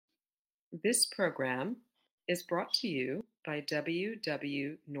This program is brought to you by W.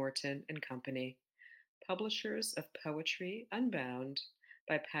 W. Norton and Company, publishers of Poetry Unbound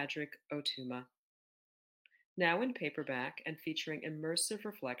by Padraig Ó Tuama. Now in paperback and featuring immersive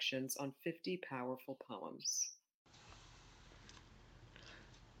reflections on 50 powerful poems.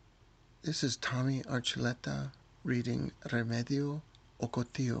 This is Tommy Archuleta reading Remedio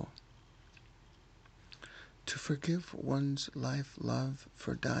Ocotillo. To forgive one's life love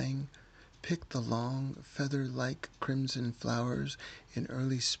for dying, pick the long, feather-like crimson flowers in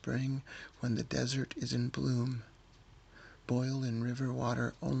early spring when the desert is in bloom. Boil in river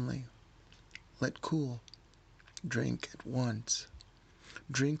water only. Let cool. Drink at once.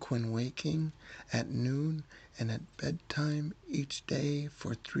 Drink when waking, at noon, and at bedtime each day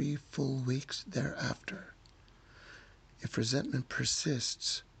for 3 full weeks thereafter. If resentment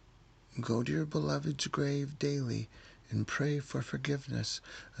persists, go to your beloved's grave daily and pray for forgiveness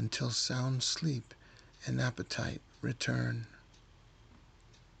until sound sleep and appetite return.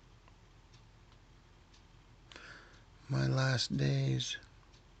 My last days,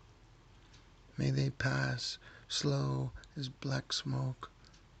 may they pass slow as black smoke,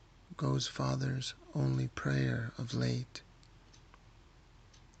 goes Father's only prayer of late.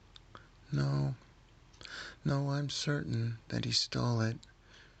 No, I'm certain that he stole it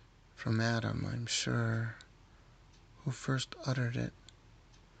from Adam, I'm sure, who first uttered it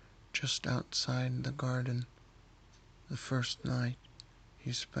just outside the garden the first night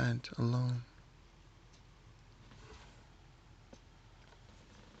he spent alone.